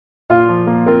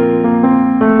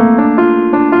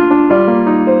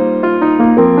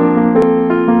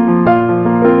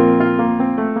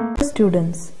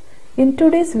In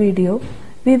today's video,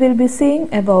 we will be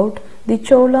seeing about the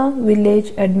Chola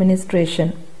Village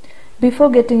Administration. Before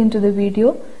getting into the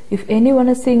video, if anyone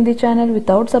is seeing the channel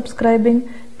without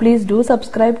subscribing, please do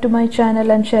subscribe to my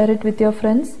channel and share it with your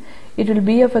friends. It will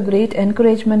be of a great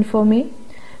encouragement for me.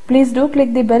 Please do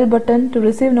click the bell button to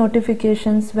receive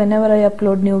notifications whenever I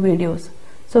upload new videos.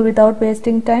 So without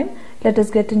wasting time, let us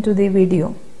get into the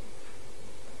video.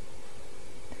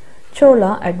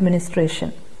 Chola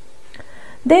administration.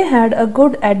 They had a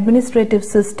good administrative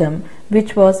system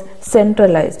which was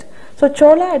centralized. So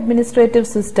Chola administrative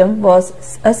system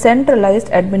was a centralized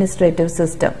administrative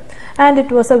system, and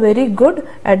it was a very good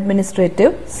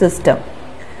administrative system.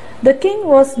 The king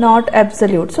was not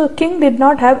absolute. So king did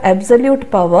not have absolute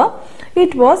power.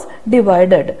 It was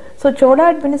divided. So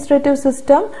Chola administrative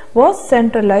system was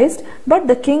centralized, but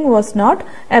the king was not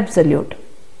absolute.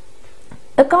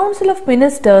 A council of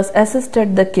ministers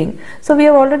assisted the king. So we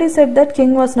have already said that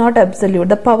king was not absolute.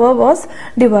 The power was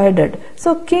divided.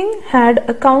 So king had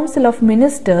a council of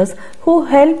ministers who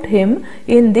helped him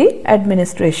in the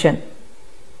administration.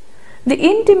 The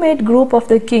intimate group of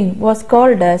the king was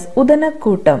called as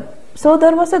Udanakootam. So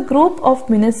there was a group of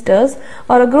ministers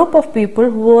or a group of people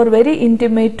who were very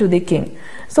intimate to the king.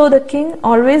 So the king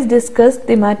always discussed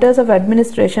the matters of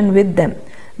administration with them.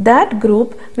 That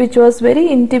group, which was very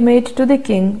intimate to the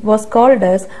king, was called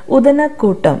as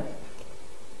Udanakootam.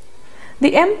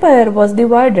 The empire was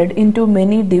divided into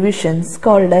many divisions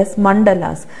called as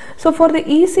Mandalas. So for the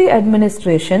easy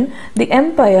administration, the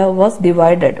empire was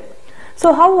divided.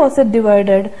 So how was it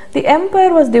divided? The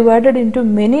empire was divided into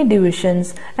many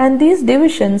divisions, and these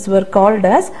divisions were called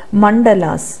as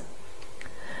Mandalas.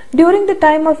 During the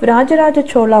time of Rajaraja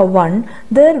Chola I,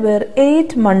 there were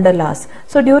 8 Mandalas.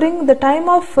 So during the time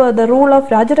of the rule of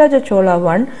Rajaraja Chola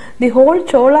I, the whole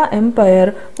Chola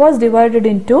empire was divided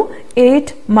into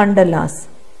 8 Mandalas.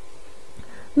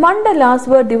 Mandalas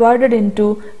were divided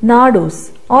into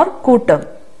Nadus or Kootam.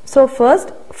 So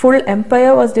first, full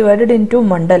empire was divided into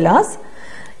Mandalas.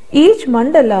 Each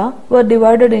Mandala were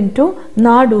divided into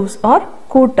Nadus or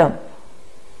Kootam.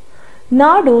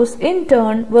 Nadus in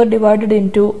turn were divided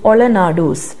into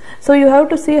Olanadus. So you have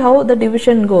to see how the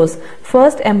division goes.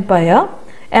 First empire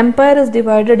is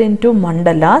divided into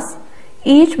Mandalas.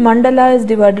 Each Mandala is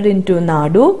divided into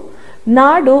Nadu.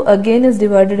 Nadu again is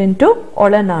divided into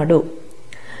Olanadu.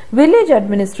 Village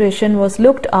administration was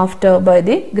looked after by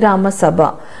the Grama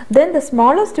Sabha. Then the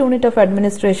smallest unit of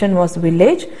administration was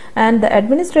village, and the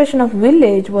administration of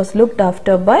village was looked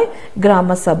after by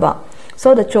Grama Sabha.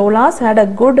 So the Cholas had a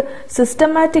good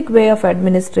systematic way of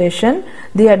administration.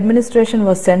 The administration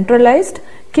was centralized.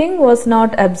 King was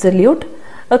not absolute.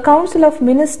 A council of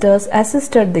ministers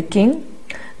assisted the king.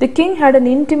 The king had an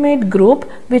intimate group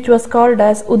which was called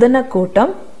as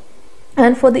Udanakootam.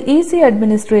 And for the easy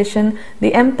administration,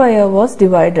 the empire was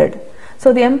divided.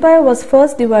 So the empire was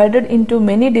first divided into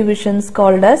many divisions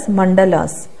called as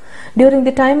Mandalas. During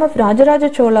the time of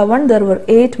Rajaraja Chola I, there were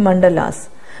 8 Mandalas.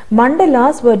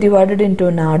 Mandalas were divided into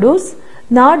Nadus.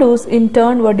 Nadus in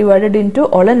turn were divided into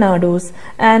Olanadus,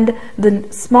 and the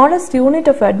smallest unit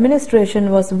of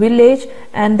administration was village,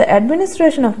 and the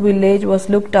administration of village was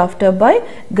looked after by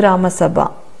Grama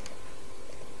Sabha.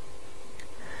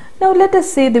 Now let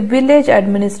us see the village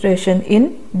administration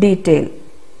in detail.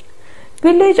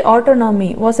 Village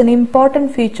autonomy was an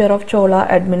important feature of Chola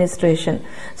administration.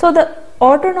 So the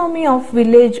autonomy of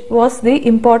village was the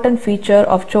important feature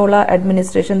of Chola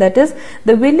administration. That is,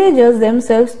 the villagers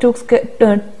themselves took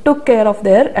care of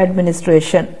their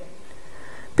administration.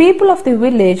 People of the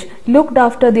village looked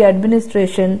after the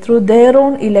administration through their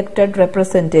own elected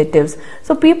representatives.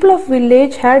 So people of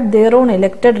village had their own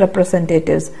elected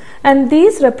representatives, and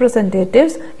these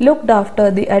representatives looked after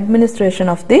the administration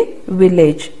of the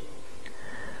village.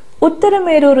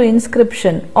 Uttarameruru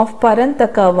inscription of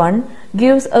Parantaka I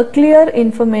gives a clear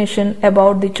information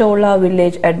about the Chola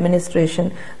village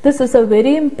administration. This is a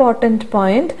very important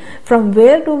point. From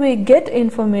where do we get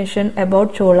information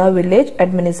about Chola village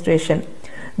administration?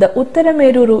 The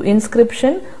Uttarameruru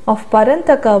inscription of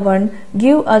Parantaka I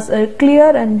give us a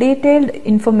clear and detailed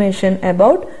information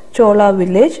about Chola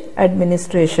village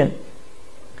administration.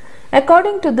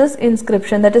 According to this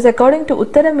inscription, that is according to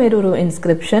Uttarameruru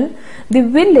inscription, the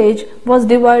village was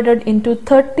divided into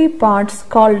 30 parts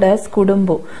called as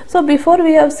Kudumbu. So before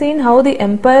we have seen how the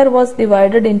empire was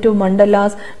divided into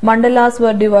Mandalas, Mandalas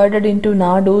were divided into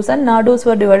Nadus, and Nadus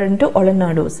were divided into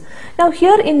Olanadus. Now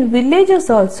here in villages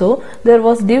also there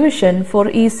was division for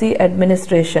easy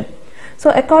administration.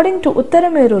 So according to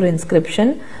Uttarameruru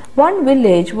inscription, one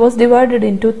village was divided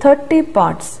into 30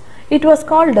 parts. It was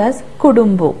called as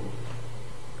Kudumbu.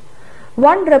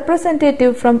 One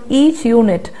representative from each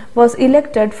unit was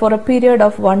elected for a period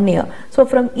of 1 year. So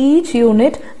from each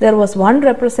unit there was one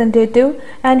representative,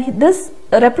 and this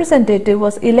representative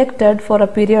was elected for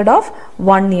a period of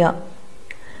 1 year.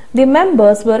 The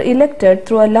members were elected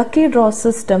through a lucky draw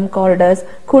system called as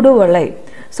Kuduvalai.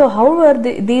 So how were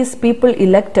these people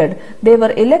elected? They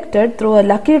were elected through a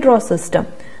lucky draw system.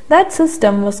 That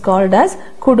system was called as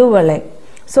Kuduvalai.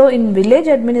 So in village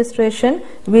administration,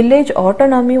 village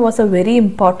autonomy was a very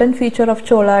important feature of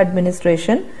Chola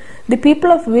administration. The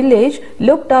people of village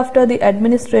looked after the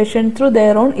administration through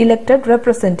their own elected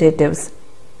representatives.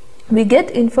 We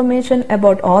get information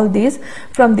about all these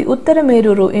from the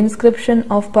Uttarameruru inscription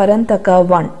of Parantaka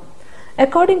 1.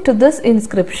 According to this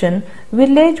inscription,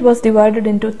 village was divided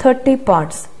into 30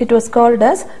 parts. It was called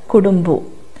as Kudumbu.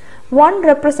 One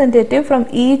representative from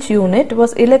each unit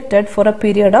was elected for a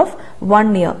period of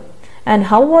 1 year. And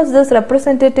how was this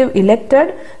representative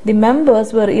elected? The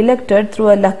members were elected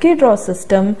through a lucky draw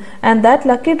system, and that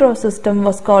lucky draw system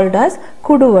was called as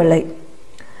Kuduvalai.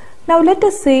 Now let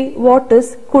us see what is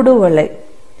Kuduvalai.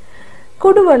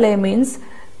 Kuduvalai means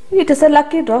it is a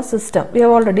lucky draw system. We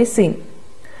have already seen.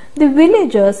 The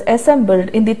villagers assembled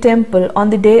in the temple on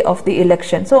the day of the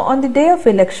election. So on the day of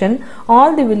election,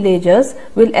 all the villagers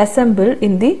will assemble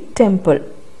in the temple.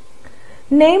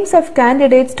 Names of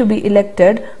candidates to be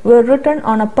elected were written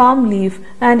on a palm leaf,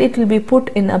 and it will be put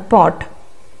in a pot.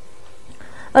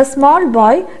 A small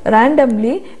boy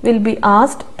randomly will be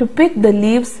asked to pick the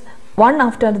leaves one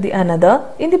after the another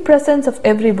in the presence of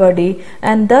everybody,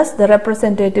 and thus the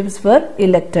representatives were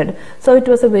elected. So it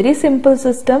was a very simple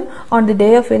system. On the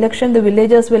day of election, the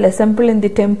villagers will assemble in the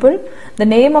temple. The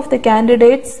name of the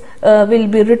candidates will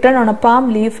be written on a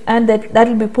palm leaf, and that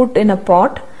will be put in a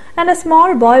pot, and a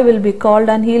small boy will be called,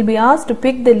 and he will be asked to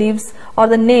pick the leaves or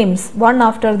the names one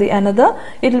after the another.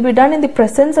 It will be done in the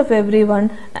presence of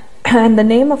everyone, and the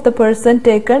name of the person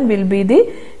taken will be the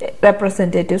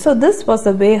representative. So this was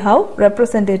the way how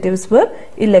representatives were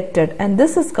elected, and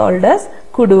this is called as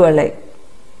Kuduvalai.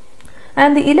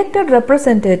 And the elected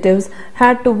representatives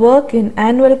had to work in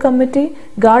annual committee,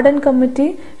 garden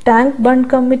committee, tank bund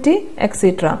committee,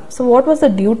 etc. So what was the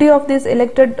duty of these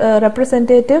elected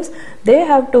representatives? They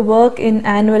have to work in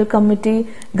annual committee,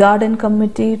 garden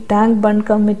committee, tank bund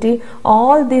committee.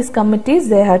 All these committees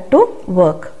they had to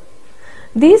work.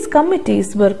 These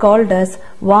committees were called as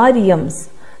Variyams.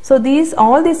 So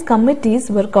all these committees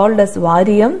were called as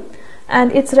Variyam,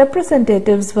 and its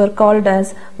representatives were called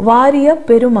as Variya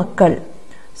Perumakkal.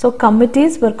 So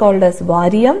committees were called as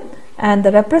Variyam, and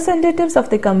the representatives of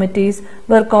the committees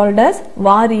were called as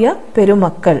Variya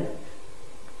Perumakkal.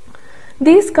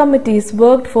 These committees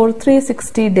worked for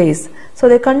 360 days. So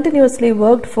they continuously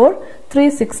worked for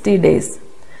 360 days.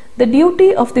 The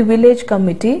duty of the village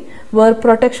committee were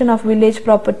protection of village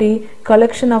property,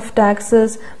 collection of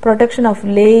taxes, protection of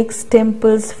lakes,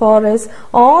 temples, forests.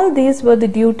 All these were the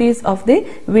duties of the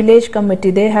village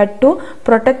committee. They had to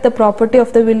protect the property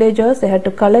of the villagers, they had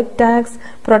to collect tax,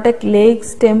 protect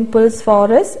lakes, temples,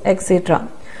 forests, etc.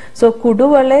 So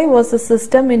Kuduvalai was a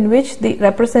system in which the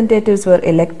representatives were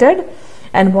elected.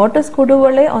 And what is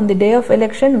Kuduvalai? On the day of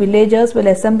election, villagers will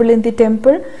assemble in the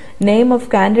temple. Name of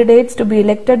candidates to be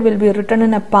elected will be written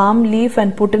in a palm leaf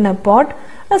and put in a pot.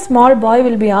 A small boy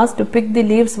will be asked to pick the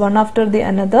leaves one after the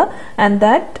another, and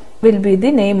that will be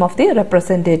the name of the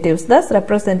representatives. Thus,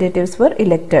 representatives were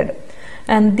elected.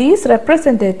 And these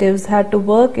representatives had to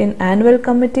work in annual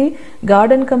committee,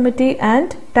 garden committee,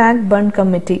 and tank bund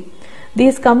committee.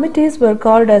 These committees were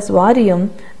called as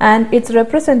Variyam, and its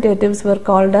representatives were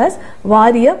called as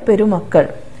Variya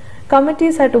Perumakkal.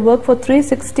 Committees had to work for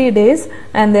 360 days,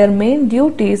 and their main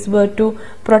duties were to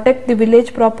protect the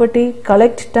village property,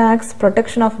 collect tax,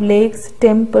 protection of lakes,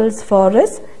 temples,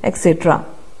 forests, etc.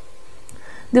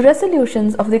 The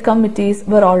resolutions of the committees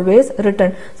were always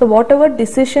written. So whatever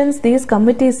decisions these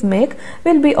committees make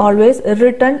will be always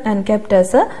written and kept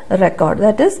as a record.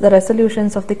 That is, the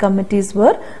resolutions of the committees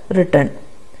were written.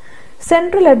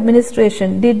 Central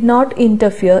administration did not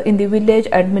interfere in the village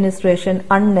administration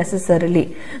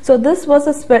unnecessarily. So this was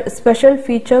a special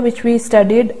feature which we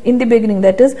studied in the beginning,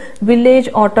 that is village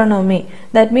autonomy.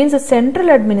 That means the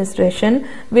central administration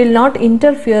will not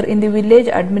interfere in the village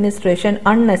administration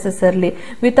unnecessarily.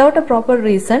 Without a proper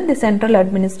reason, the central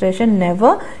administration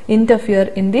never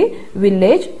interfere in the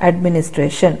village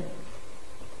administration.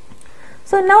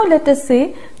 So now let us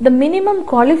see the minimum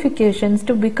qualifications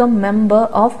to become member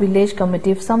of village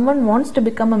committee. If someone wants to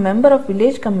become a member of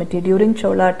village committee during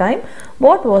Chola time,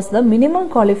 what was the minimum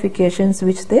qualifications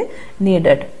which they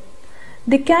needed?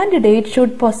 The candidate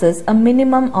should possess a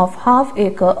minimum of half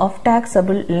acre of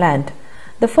taxable land.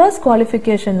 The first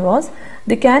qualification was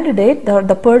the candidate,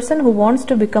 the person who wants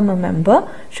to become a member,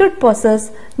 should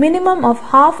possess minimum of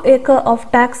half acre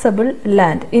of taxable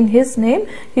land. In his name,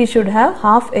 he should have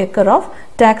half acre of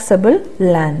taxable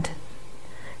land.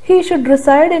 He should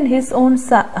reside in his own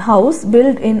house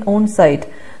built in own site.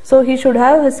 So he should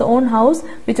have his own house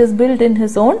which is built in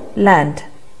his own land.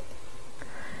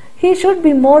 He should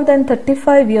be more than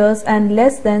 35 years and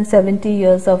less than 70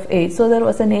 years of age. So there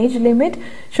was an age limit,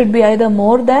 should be either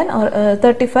more than or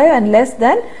 35 and less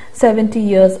than 70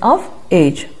 years of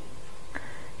age.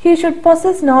 He should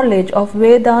possess knowledge of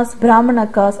Vedas,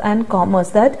 Brahmanakas and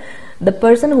commerce. That the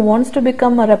person who wants to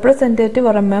become a representative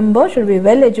or a member should be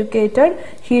well educated.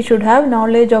 He should have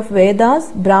knowledge of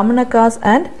Vedas, Brahmanakas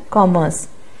and commerce.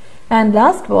 And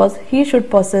last was, he should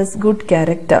possess good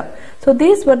character. So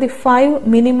these were the 5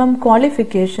 minimum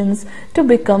qualifications to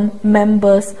become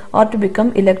members or to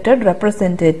become elected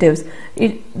representatives.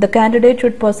 The candidate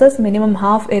should possess minimum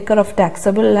half acre of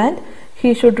taxable land.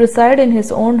 He should reside in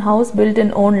his own house built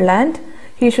in own land.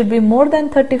 He should be more than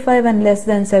 35 and less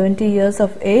than 70 years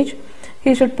of age.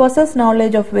 He should possess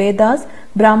knowledge of Vedas,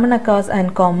 Brahmanakas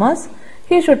and commerce.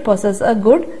 He should possess a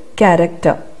good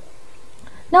character.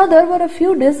 Now there were a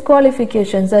few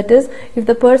disqualifications, that is, if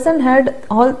the person had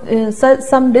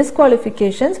some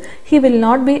disqualifications, he will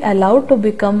not be allowed to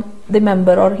become the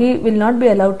member or he will not be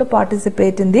allowed to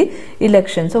participate in the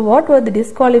election. So what were the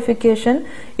disqualification?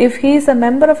 If he is a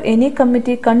member of any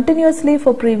committee continuously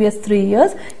for previous 3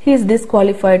 years, he is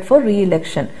disqualified for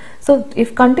re-election. So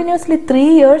if continuously 3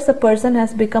 years a person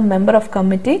has become member of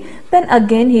committee, then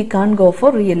again he can't go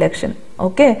for re-election.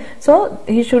 Okay, so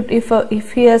he should,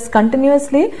 if he has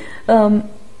continuously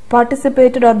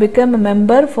participated or become a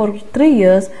member for 3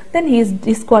 years, then he is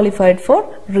disqualified for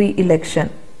re-election.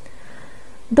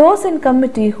 Those in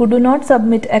committee who do not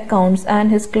submit accounts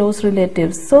and his close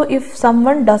relatives. So if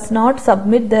someone does not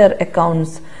submit their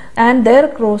accounts and their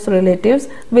close relatives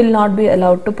will not be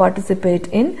allowed to participate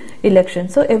in election.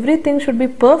 So everything should be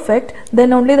perfect,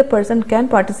 then only the person can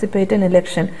participate in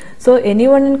election. So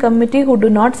anyone in committee who do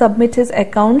not submit his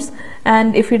accounts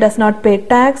and if he does not pay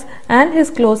tax and his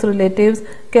close relatives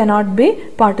cannot be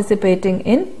participating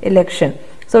in election.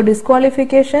 So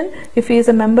disqualification, if he is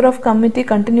a member of committee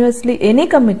continuously, any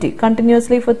committee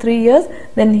continuously for 3 years,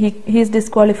 then he is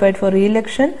disqualified for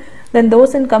re-election. Then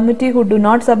those in committee who do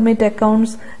not submit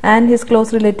accounts and his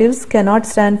close relatives cannot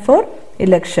stand for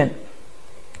election.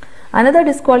 Another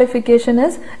disqualification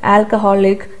is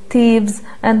alcoholic, thieves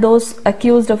and those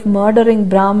accused of murdering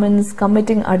Brahmins,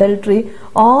 committing adultery.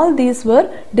 All these were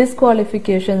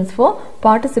disqualifications for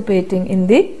participating in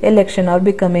the election or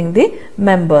becoming the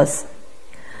members.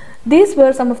 These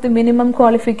were some of the minimum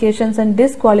qualifications and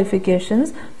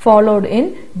disqualifications followed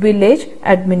in village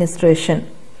administration.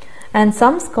 And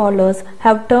some scholars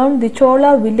have termed the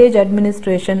Chola Village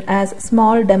Administration as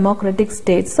small democratic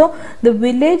states. So the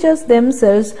villages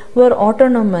themselves were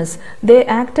autonomous. They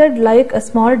acted like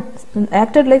small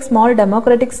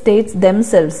democratic states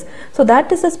themselves. So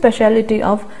that is a speciality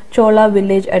of Chola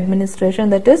Village Administration,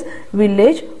 that is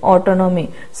village autonomy.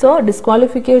 So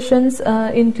disqualifications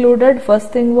included,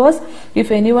 first thing was, if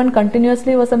anyone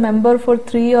continuously was a member for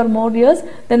 3 or more years,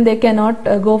 then they cannot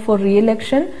go for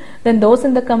re-election. Then those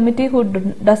in the committee who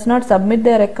does not submit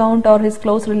their account or his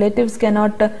close relatives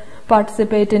cannot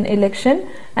participate in election.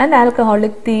 And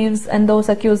alcoholic, thieves and those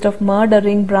accused of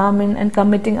murdering Brahmin and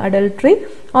committing adultery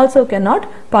also cannot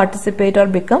participate or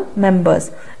become members.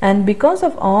 And because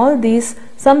of all these,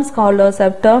 some scholars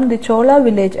have termed the Chola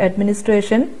Village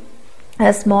Administration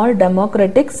as small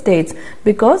democratic states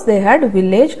because they had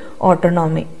village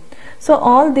autonomy. So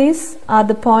all these are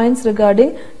the points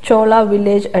regarding Chola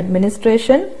Village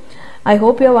Administration. I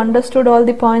hope you have understood all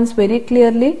the points very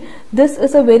clearly. This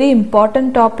is a very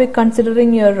important topic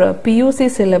considering your PUC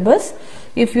syllabus.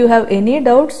 If you have any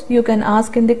doubts, you can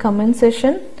ask in the comment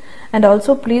section. And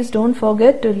also please don't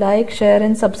forget to like, share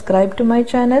and subscribe to my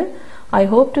channel. I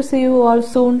hope to see you all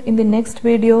soon in the next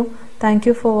video. Thank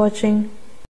you for watching.